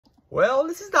Well,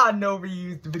 this is not an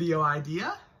overused video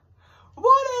idea.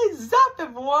 What is up,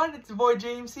 everyone? It's your boy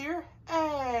James here,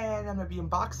 and I'm going to be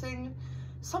unboxing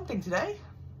something today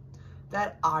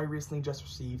that I recently just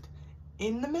received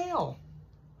in the mail.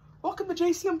 Welcome to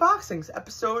JC Unboxings,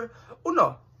 episode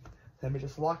uno. Let me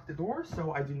just lock the door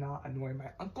so I do not annoy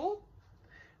my uncle,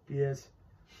 because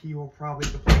he will probably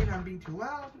complain I'm being too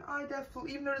loud, and I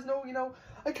definitely, even though there's no,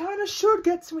 I kind of should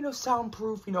get some,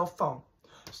 soundproof, phone.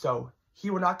 So, he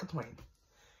will not complain.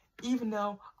 Even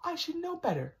though I should know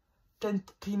better than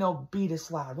to, be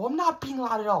this loud. Well, I'm not being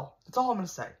loud at all. That's all I'm going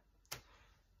to say.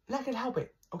 And I can help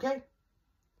it, okay?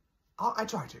 I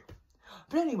try to.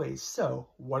 But anyways, so,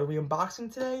 what are we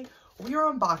unboxing today? We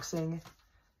are unboxing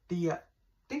the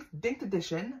Dinked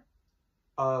edition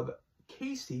of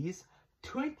Casey's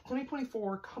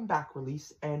 2024 comeback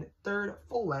release and third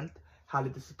full-length How to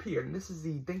Disappear. And this is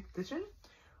the Dinked edition,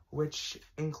 which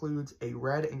includes a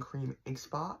red and cream ink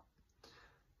spot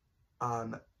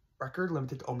record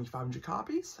limited to only 500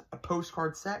 copies, a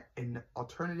postcard set, an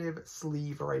alternative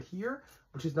sleeve right here,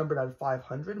 which is numbered at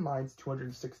 500, mine's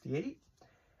 268,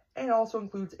 and it also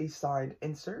includes a signed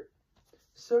insert.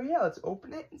 So yeah, let's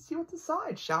open it and see what's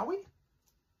inside, shall we?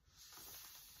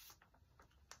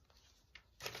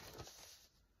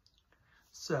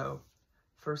 So,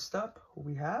 first up,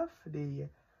 we have the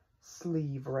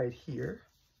sleeve right here,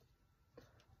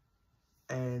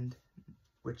 and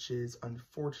which is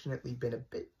unfortunately been a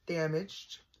bit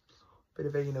damaged. Bit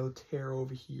of a, tear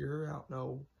over here. I don't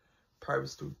know. Probably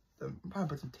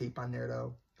put some tape on there,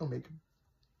 though. It'll make it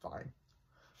fine.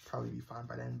 Probably be fine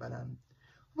by then, but,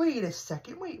 wait a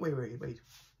second. Wait.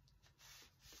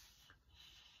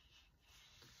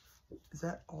 Is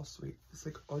that all sweet? It's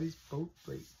like all these both,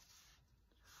 wait.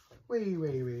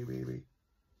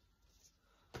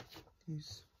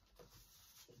 These.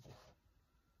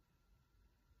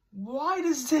 Why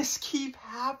does this keep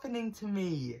happening to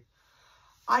me?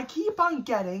 I keep on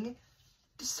getting,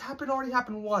 this already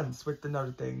happened once with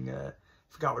another thing,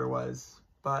 forgot what it was,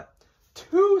 but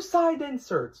 2 signed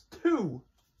inserts, 2.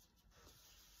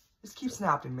 This keeps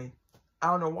snapping me. I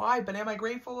don't know why, but am I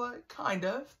grateful? Kind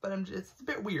of, but it's a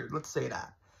bit weird, let's say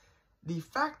that. The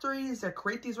factories that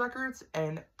create these records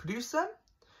and produce them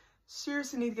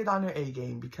seriously need to get on their A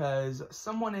game, because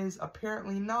someone is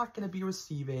apparently not going to be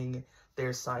receiving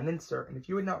their signed insert. And if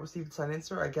you would not receive the signed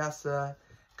insert, I guess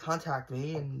contact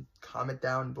me and comment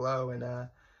down below, and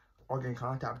I'll get in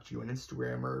contact with you on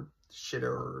Instagram or shitter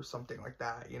or something like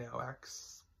that,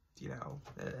 X,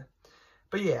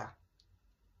 But yeah,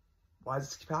 why does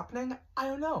this keep happening? I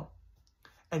don't know.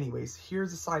 Anyways,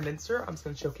 here's the signed insert. I'm just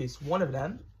going to showcase one of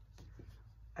them.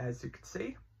 As you can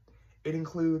see, it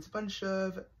includes a bunch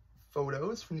of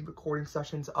photos from the recording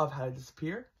sessions of How to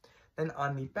Disappear. Then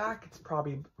on the back,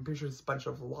 I'm pretty sure it's a bunch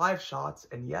of live shots,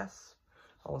 and yes,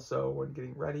 also when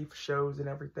getting ready for shows and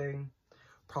everything,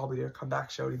 probably their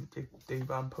comeback show they've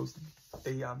posted,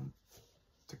 they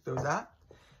took those out.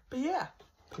 But yeah,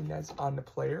 putting that on the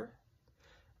player.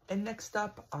 And next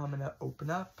up, I'm gonna open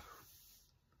up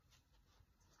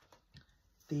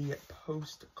the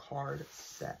postcard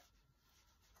set,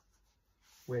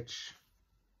 which,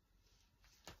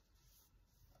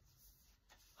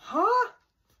 huh?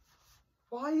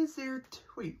 Why is there 2?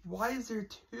 Wait, why is there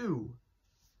 2?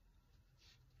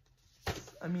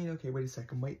 I mean, okay, wait a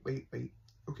second. Wait.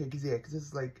 Okay, because this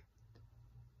is like,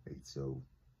 wait, so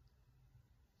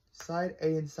side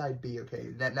A and side B.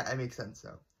 Okay, that makes sense,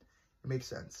 though. It makes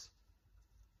sense.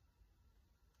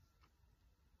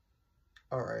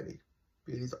 Alrighty.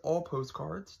 These are all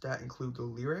postcards that include the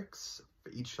lyrics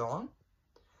for each song.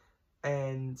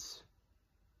 And,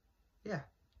 yeah.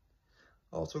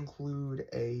 Also include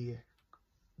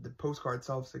the postcard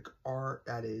itself is like art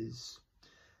that is,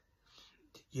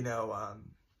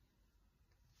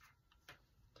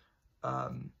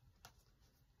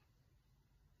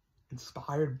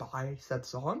 inspired by said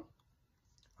song.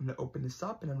 I'm going to open this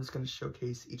up, and I'm just going to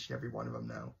showcase each and every one of them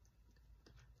now.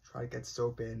 Try to get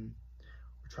soap in,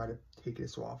 or try to take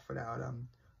this off without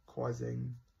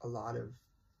causing a lot of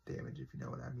damage, if you know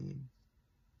what I mean.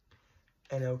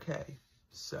 And okay,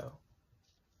 so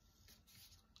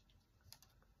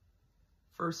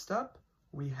first up,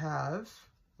 we have,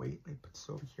 wait, let me put this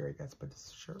over here, I guess, put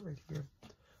this shirt right here.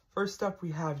 First up,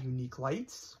 we have Unique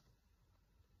Lights,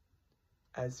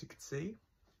 as you can see.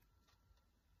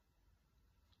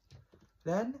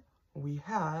 Then, we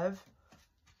have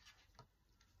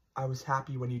I Was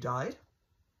Happy When You Died.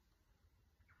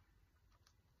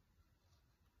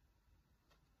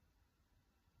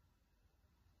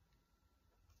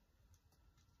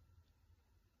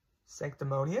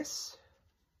 Sanctimonious.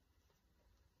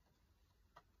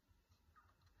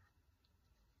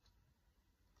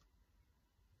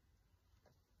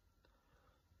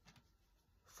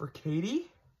 for Katie.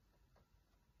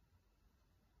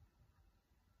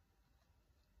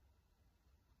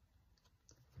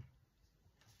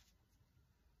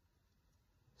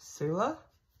 Selah.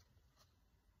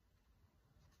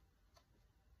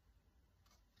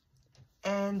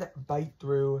 And bite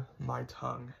through my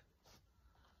tongue.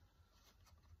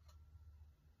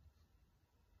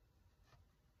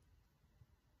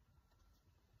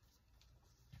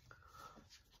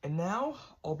 And now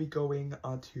I'll be going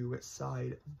onto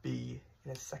side B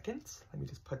in a second. Let me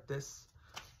just put this,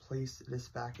 place this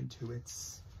back into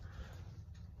its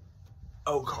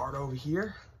O card over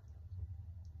here.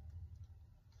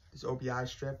 This OBI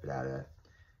strip that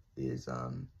is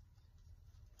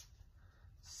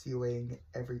sealing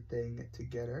everything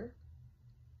together.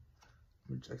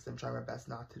 I'm trying my best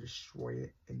not to destroy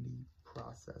it in the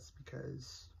process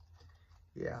because,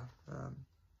 yeah.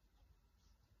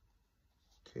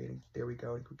 Okay, there we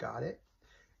go. We got it.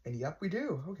 And yep, we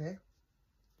do. Okay.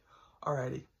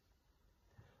 Alrighty.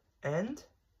 And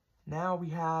now we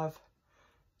have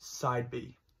side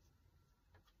B.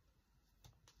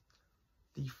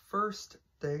 The first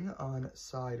thing on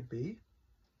side B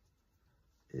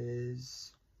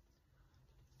is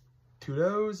to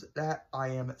those that I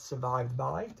am survived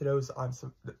by, to those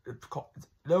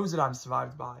that I'm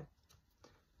survived by.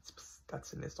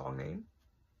 That's in this song name.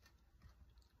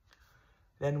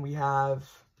 Then we have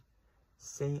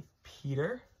Saint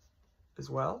Peter as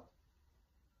well.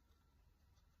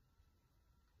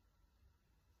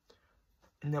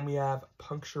 And then we have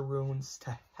Puncture Runes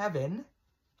to Heaven.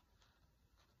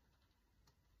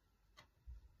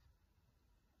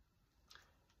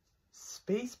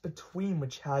 Space Between,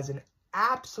 which has an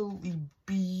absolutely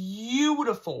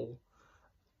beautiful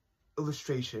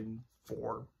illustration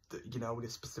for the,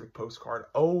 this specific postcard.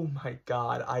 Oh my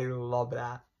god, I love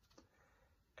that.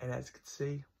 And as you can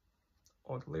see,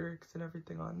 all the lyrics and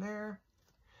everything on there.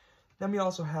 Then we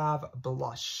also have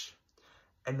Blush.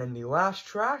 And then the last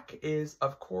track is,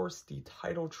 of course, the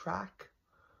title track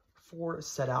for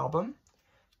said album,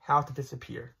 How to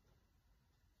Disappear.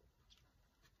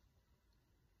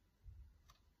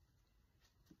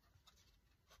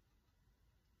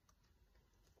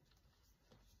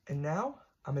 And now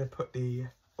I'm going to put the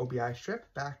OBI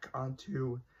strip back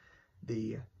onto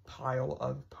the pile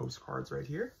of postcards right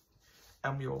here.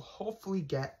 And we will hopefully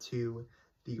get to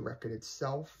the record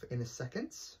itself in a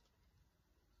second.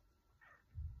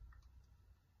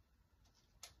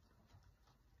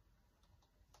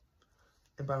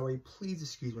 And by the way, please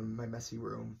excuse me, my messy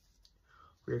room.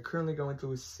 We are currently going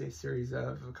through a series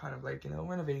of kind of like,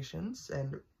 renovations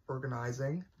and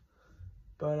organizing.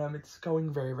 But it's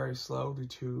going very, very slow due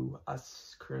to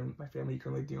my family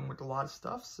currently dealing with a lot of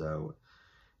stuff. So,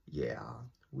 yeah,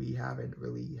 we haven't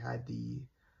really had the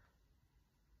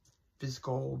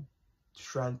physical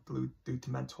strength due to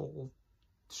mental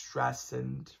stress.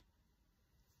 And,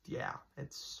 yeah,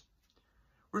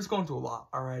 we're just going through a lot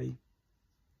already.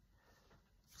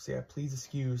 So, yeah, please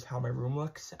excuse how my room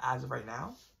looks as of right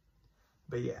now.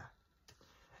 But, yeah.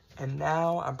 And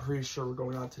now, I'm pretty sure we're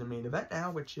going on to the main event now,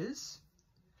 which is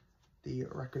the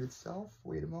record itself.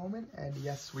 Wait a moment, and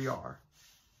yes, we are.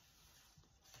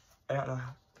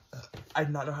 I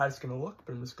do not know how it's gonna look,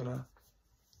 but I'm just gonna.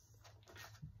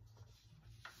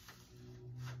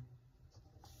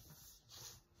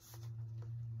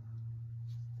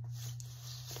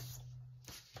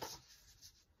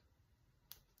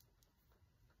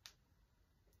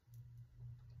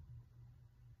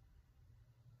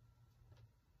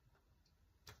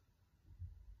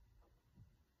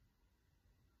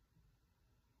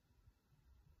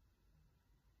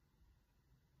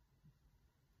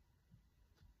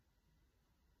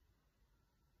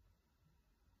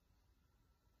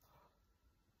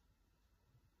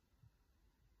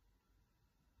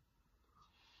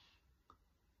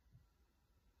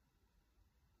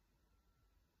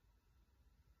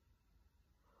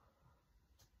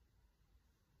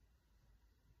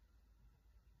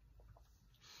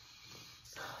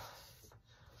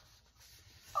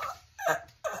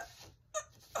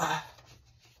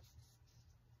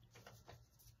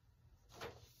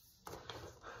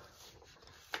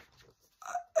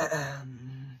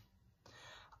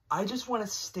 I just want to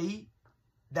state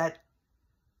that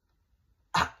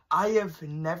I have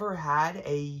never had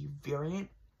a variant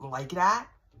like that.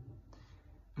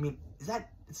 I mean,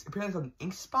 it's apparently called an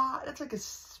ink spot? That's like a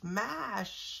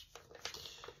smash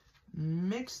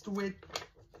mixed with,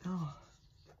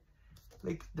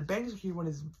 like the Banks Arcade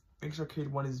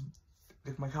one is,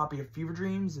 like my copy of Fever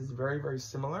Dreams is very, very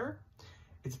similar.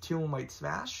 It's a teal and white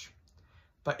smash,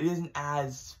 but it isn't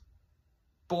as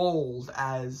bold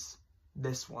as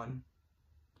this one.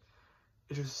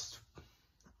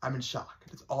 I'm in shock.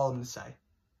 That's all I'm gonna say.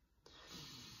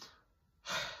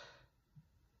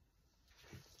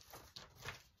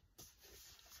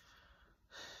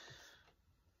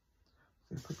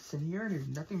 I'm gonna put this in here and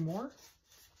do nothing more.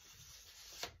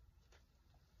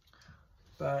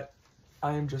 But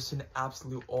I am just in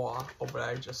absolute awe of what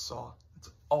I just saw. That's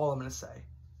all I'm gonna say.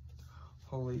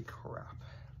 Holy crap.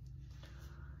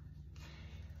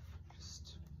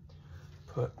 Just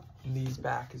put these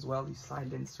back as well, these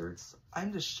signed inserts.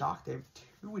 I'm just shocked they have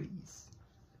 2 of these.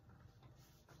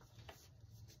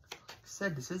 Like I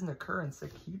said, this is an occurrence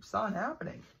that keeps on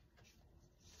happening.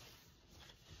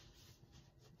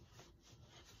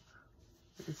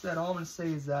 Like I said, all I'm gonna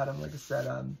say is that, like I said,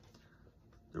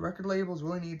 the record labels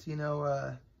really need to, you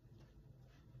know,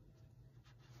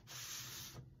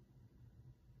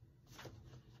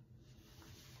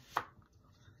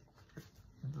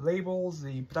 labels,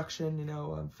 the production, you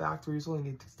know, factories really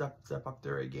need to step up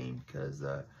their game because,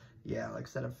 yeah, like I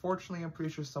said, unfortunately, I'm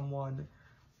pretty sure someone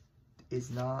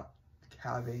is not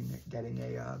getting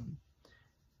a,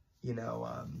 you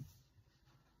know,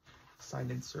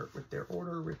 signed insert with their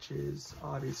order, which is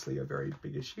obviously a very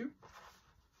big issue.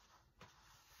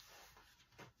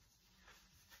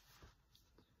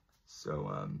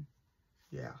 So,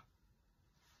 yeah.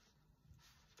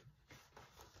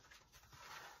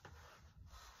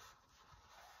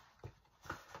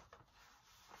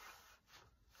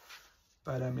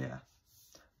 But, yeah.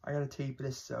 I gotta tape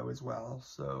this so as well,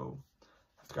 so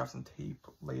I have to grab some tape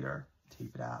later,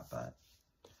 tape it out, but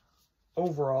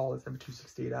overall it's number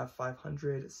 268 out of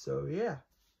 500, so yeah.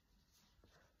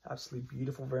 Absolutely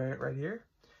beautiful variant right here.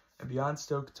 And beyond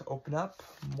stoked to open up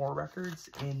more records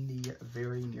in the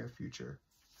very near future.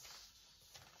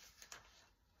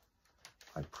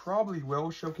 I probably will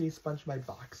showcase a bunch of my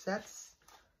box sets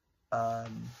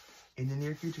in the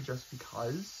near future just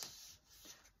because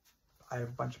I have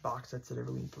a bunch of box sets that I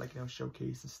really need to, like, you know,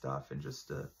 showcase and stuff and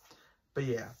just, but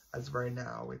yeah, as of right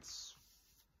now, it's,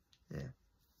 yeah.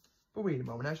 But wait a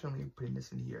moment, I shouldn't be putting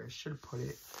this in here. I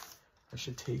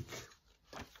should take,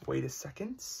 wait a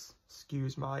second.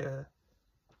 Excuse my,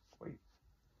 wait.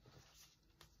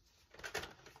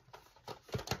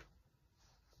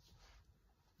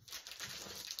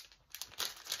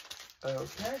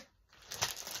 Okay.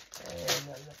 And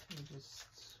let me just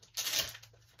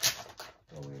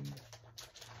go in,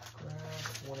 grab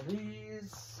one of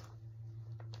these.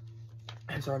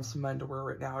 I'm sorry, I'm in my underwear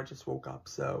right now. I just woke up,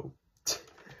 so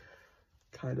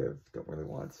kind of don't really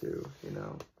want to, you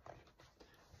know,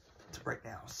 right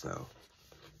now, so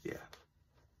yeah.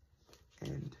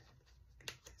 And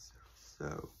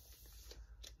so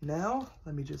now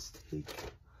let me just take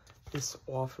this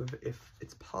off of, if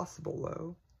it's possible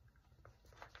though.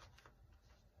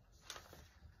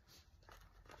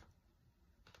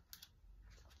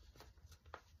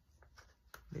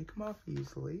 Make them off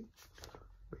easily.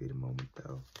 Wait a moment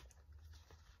though.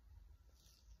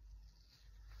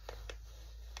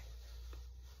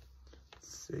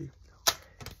 Let's see. Okay.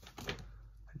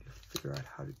 I need to figure out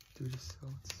how to do this, so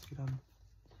let's get on.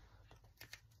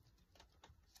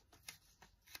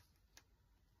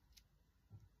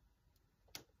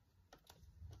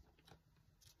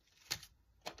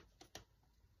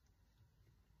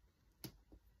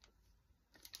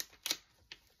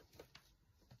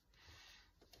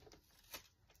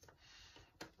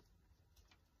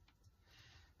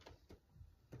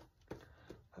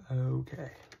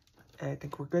 Okay, I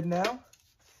think we're good now.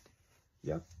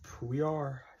 Yep, we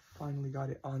are. I finally got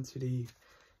it onto the,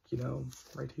 you know,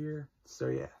 right here. So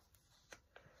yeah,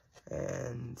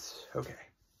 and okay.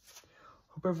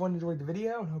 Hope everyone enjoyed the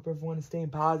video and hope everyone is staying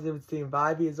positive and staying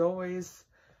vibey as always.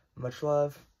 Much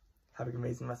love. Have an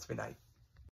amazing rest of your night.